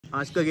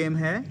आज का गेम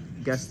है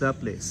गेस द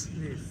प्लेस।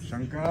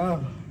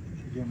 शंकर,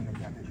 ये मैंने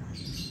क्या देखा?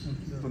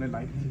 तूने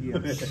लाइक नहीं किया,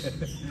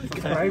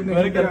 सब्सक्राइब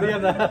नहीं कर दिया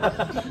था,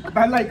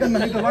 पहला आइकन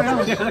नहीं दबाया,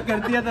 कर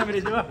दिया था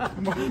मेरे जो।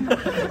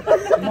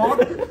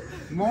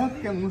 मौत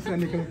के मुंह से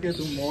निकल के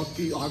तू मौत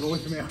की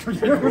आगोश में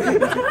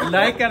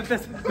लाइक करते,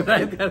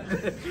 सब्सक्राइब करते,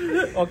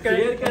 ओके,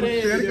 शेयर करें,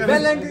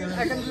 बेल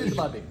आइकन भी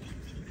दबा दे।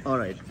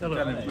 ऑलराइट,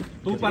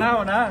 तू पढ़ा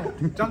हो ना,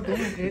 चल तू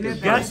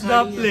गेस द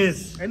प्लेस।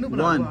 एनु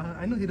बनाओ,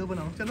 एनु हीरो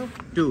बनाओ, चलो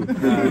 2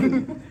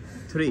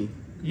 3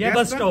 ये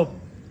bus stop.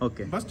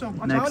 Okay, bus stop.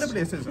 अच्छा वाले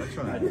प्लेसेस।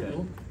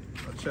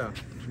 अच्छा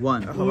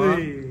 1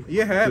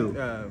 ये है Two.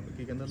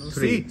 की कहंदा नो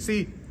Three. सी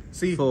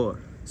 4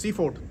 सी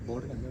फोर्ट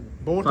बोट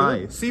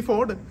Five. सी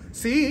फोर्ट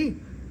सी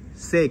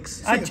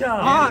 6 अच्छा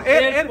हाँ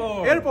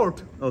airport.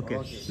 Okay,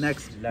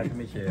 next let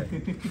me share.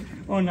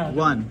 ओ ना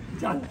 1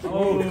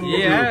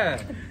 ये है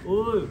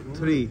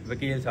 3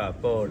 वकील साहब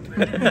कोर्ट।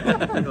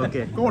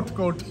 ओके, कोट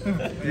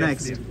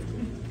नेक्स्ट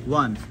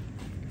 1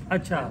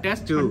 अच्छा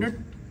test 2 100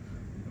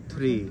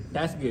 3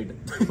 test gate,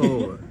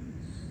 4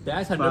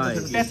 test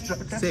 5 test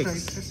 6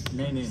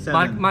 नहीं नहीं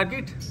 7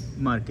 मार्केट,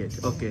 मार्केट।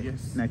 ओके,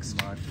 नेक्स्ट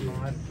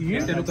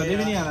ये तेरे कभी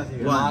भी नहीं आना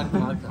चाहिए।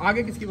 1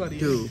 आगे किसकी बारी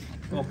है? 2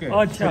 ओके,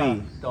 अच्छा Three.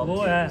 वो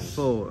है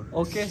 4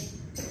 okay,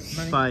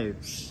 5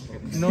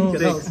 no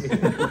 6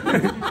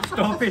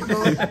 stop it,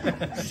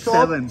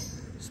 7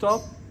 stop.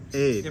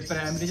 ये 8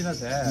 प्राइमरी जनास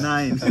है।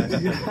 9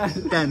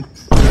 10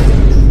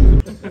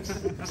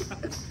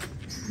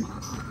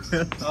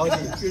 आओ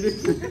जी।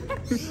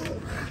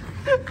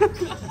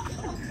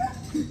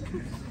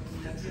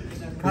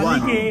 1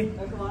 के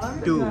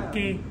 2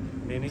 के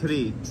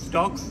 3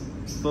 स्टॉक,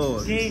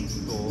 4 के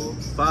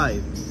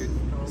 5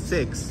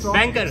 6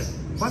 banker,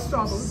 bus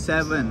stop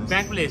 7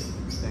 bank place,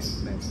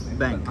 bank.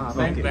 Bank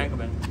okay, bank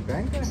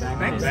bank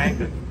bank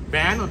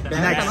ban होता है।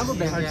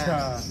 Next. अच्छा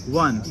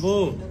 1 वो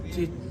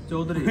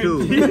चौधरी 2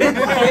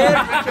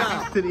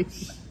 3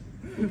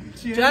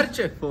 चर्च,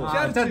 Four.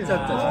 चर्च।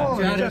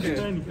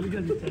 निकल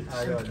गया।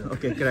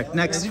 Okay, correct.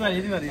 Next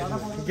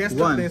guess the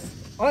One. Place.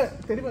 ओए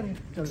तेरी बारी है,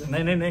 चल जा।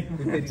 नहीं नहीं नहीं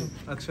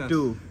अच्छा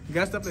 2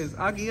 गेस द प्लेस।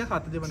 आ गया,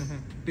 हाथ जो बने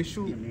हैं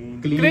टिश्यू।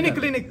 क्लिनिक।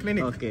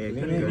 क्लिनिक ओके,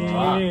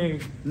 नहीं।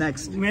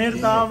 नेक्स्ट मेरे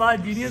साहब आज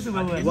जीनियस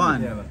हुआ है।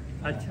 1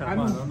 अच्छा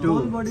 2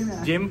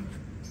 जिम,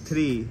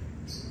 3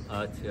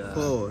 अच्छा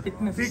 4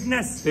 फिटनेस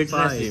फिटनेस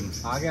Five. जिम,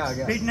 आ गया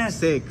फिटनेस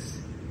 6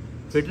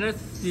 फिटनेस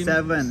जिम,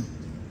 7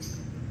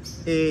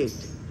 8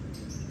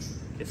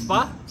 स्पा,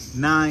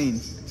 9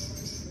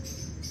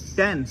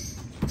 10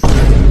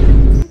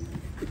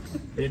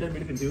 नहीं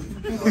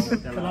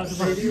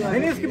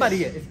इसकी बारी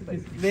है,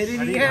 मेरी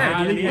नहीं है।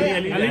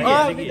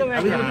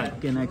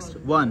 Okay, next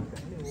 1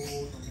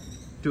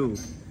 2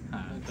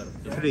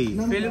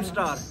 3 film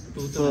star,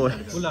 4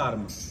 full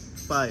arm,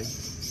 5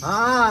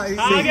 हाँ आ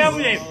गया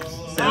मुझे,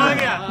 आ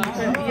गया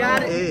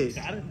यार, 8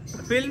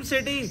 फिल्म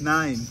सिटी,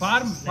 9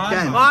 फार्म,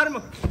 10 फार्म,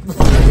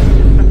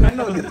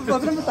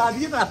 बता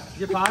दिया था।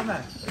 ये फार्म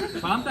है,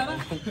 फार्म था ना,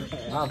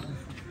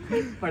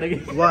 पड़ेगी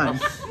 1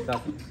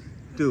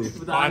 2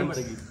 फार्म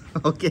पड़ेगी,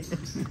 ओके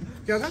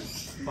क्या था?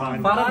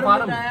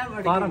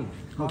 फार्म।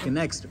 ओके,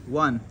 नेक्स्ट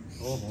 1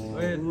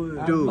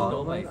 2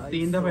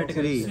 तीन दफे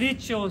 3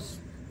 switch shows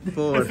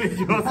 4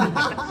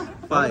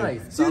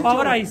 5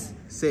 power ice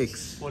 6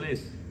 police,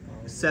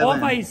 of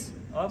 7 ice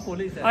और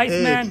पुलिस है,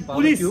 Iceman Eight.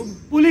 Police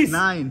police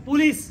Nine.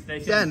 Police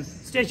 10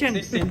 station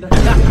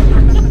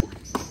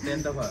 10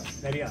 दफा।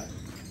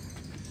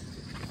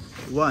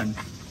 1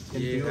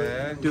 ये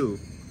है 2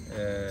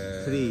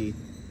 3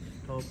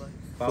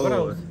 power 4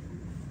 house,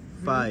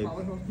 5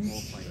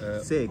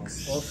 6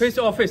 office,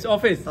 office,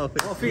 office,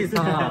 office.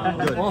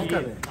 Of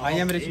कर दे। I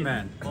am rich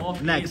man,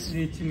 next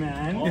rich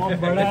man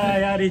बड़ा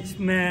है यार रिच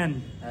मैन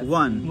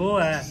 1 वो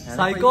है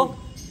साइको,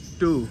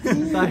 2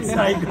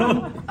 साइको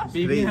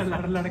बीवी है,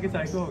 लड़ के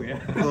साइको हो गया।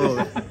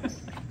 4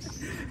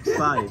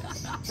 5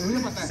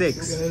 6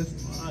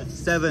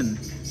 7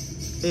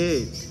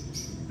 8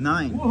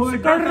 9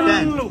 10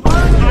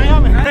 आया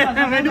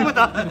मैं नहीं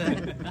पता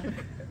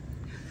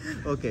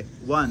ओके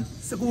 1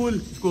 स्कूल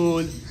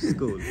स्कूल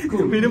स्कूल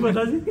मैंने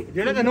पता जी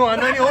जेड़ा तन्नू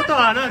आना नहीं वो तो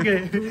आना आगे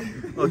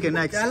ओके,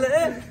 नेक्स्ट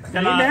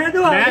चला मैं तो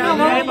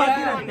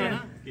बाकी रखते हैं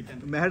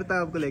मेहर था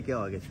आपको लेके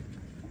आओ आगे।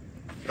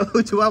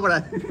 छुआ पड़ा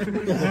है।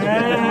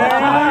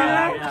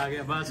 आ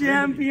गया बस,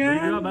 चैंपियन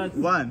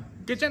 1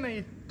 किचन है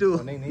ये? 2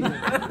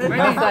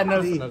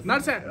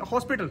 नर्स है,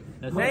 हॉस्पिटल,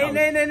 नहीं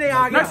नहीं नहीं नहीं,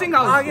 आ गया, nursing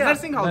house,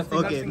 nursing house.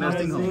 Okay,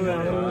 nursing home.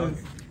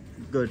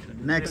 Good,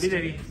 next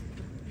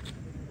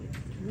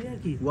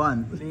 1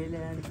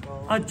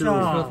 अच्छा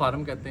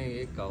फार्म कहते हैं,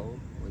 एक काओ,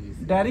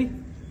 डेयरी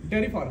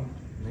फार्म,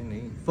 नहीं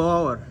नहीं,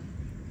 4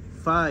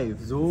 5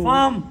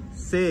 farm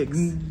 6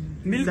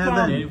 milk 7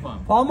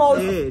 farm house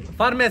 8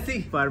 pharmacy,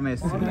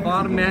 pharmacy.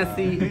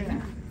 Pharmacy,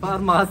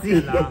 pharmacy,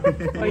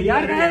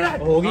 यार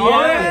हो गई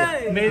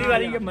है, मेरी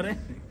बारी के मरे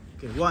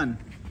 1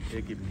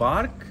 एक ही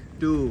बार्क,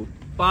 2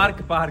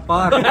 पार्क, पार्क,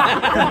 पार्क,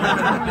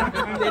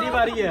 तेरी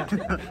बारी है।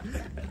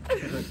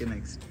 Okay,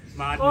 next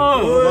 1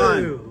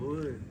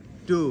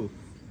 2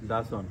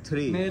 10 on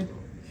 3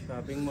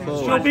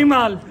 shopping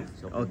mall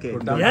Okay.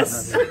 Yes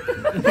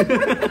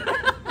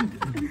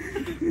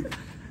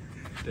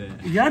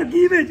यार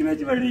की बेच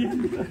बेच बड़ी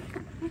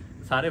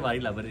सारे वारी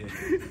लभ रहे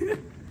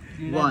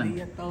 1,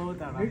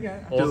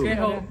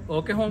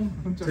 ओके होम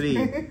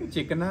 3,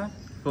 चिकना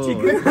 4,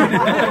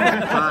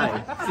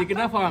 5,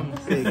 चिकना फार्म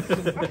 6,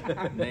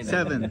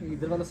 7,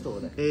 इधर वाला स्टोर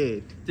है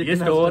 8, ये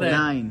स्टोर है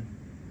 9,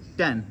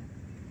 10.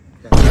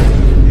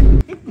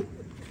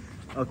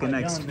 Okay,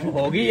 next.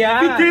 होगी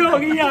यार कितनी हो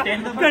गई यार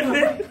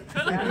करने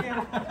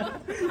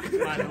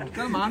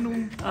चल मानू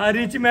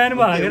रिच मैन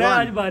भाग Okay, रहा है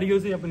one. आज बारियों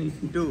से अपनी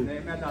 2,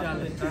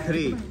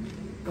 3,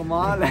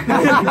 कमाल है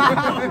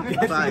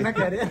 5,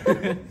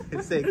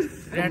 6,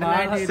 रेड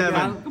लाइट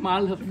 7,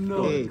 कमाल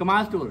Eight.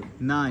 कमाल स्टोर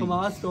 9,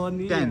 कमाल स्टोर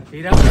नहीं है 10.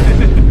 हीरा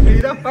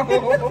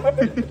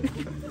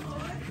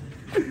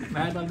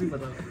मैं तो भी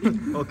पता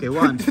Okay,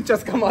 1,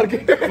 चस्का मार के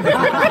 2,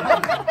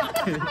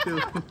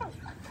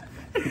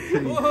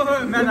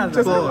 3,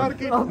 4, 5, 6,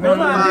 7,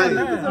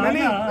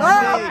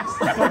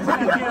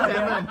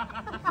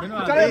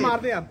 चले मार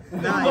दे यार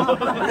 9,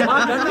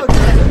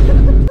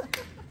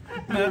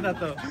 मैं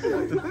बताता हूँ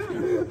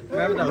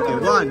Okay,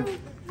 1,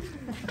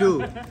 2,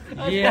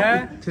 ये है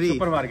 3.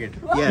 सुपरमार्केट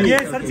ये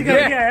Yes. सर्च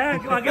करके आया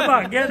आगे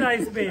भाग गया था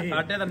इस पे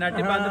साढ़े तो नेट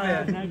ही बंद पे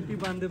है नेट ही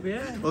बंद पे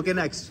है Okay,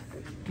 next.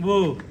 वो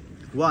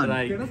 1,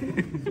 राइट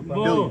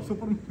वो 2,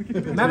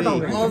 मैं 3,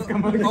 बताऊंगा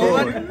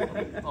 4,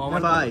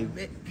 5.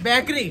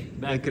 Bakery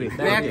Bakery.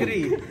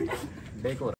 बेकरी बेक हो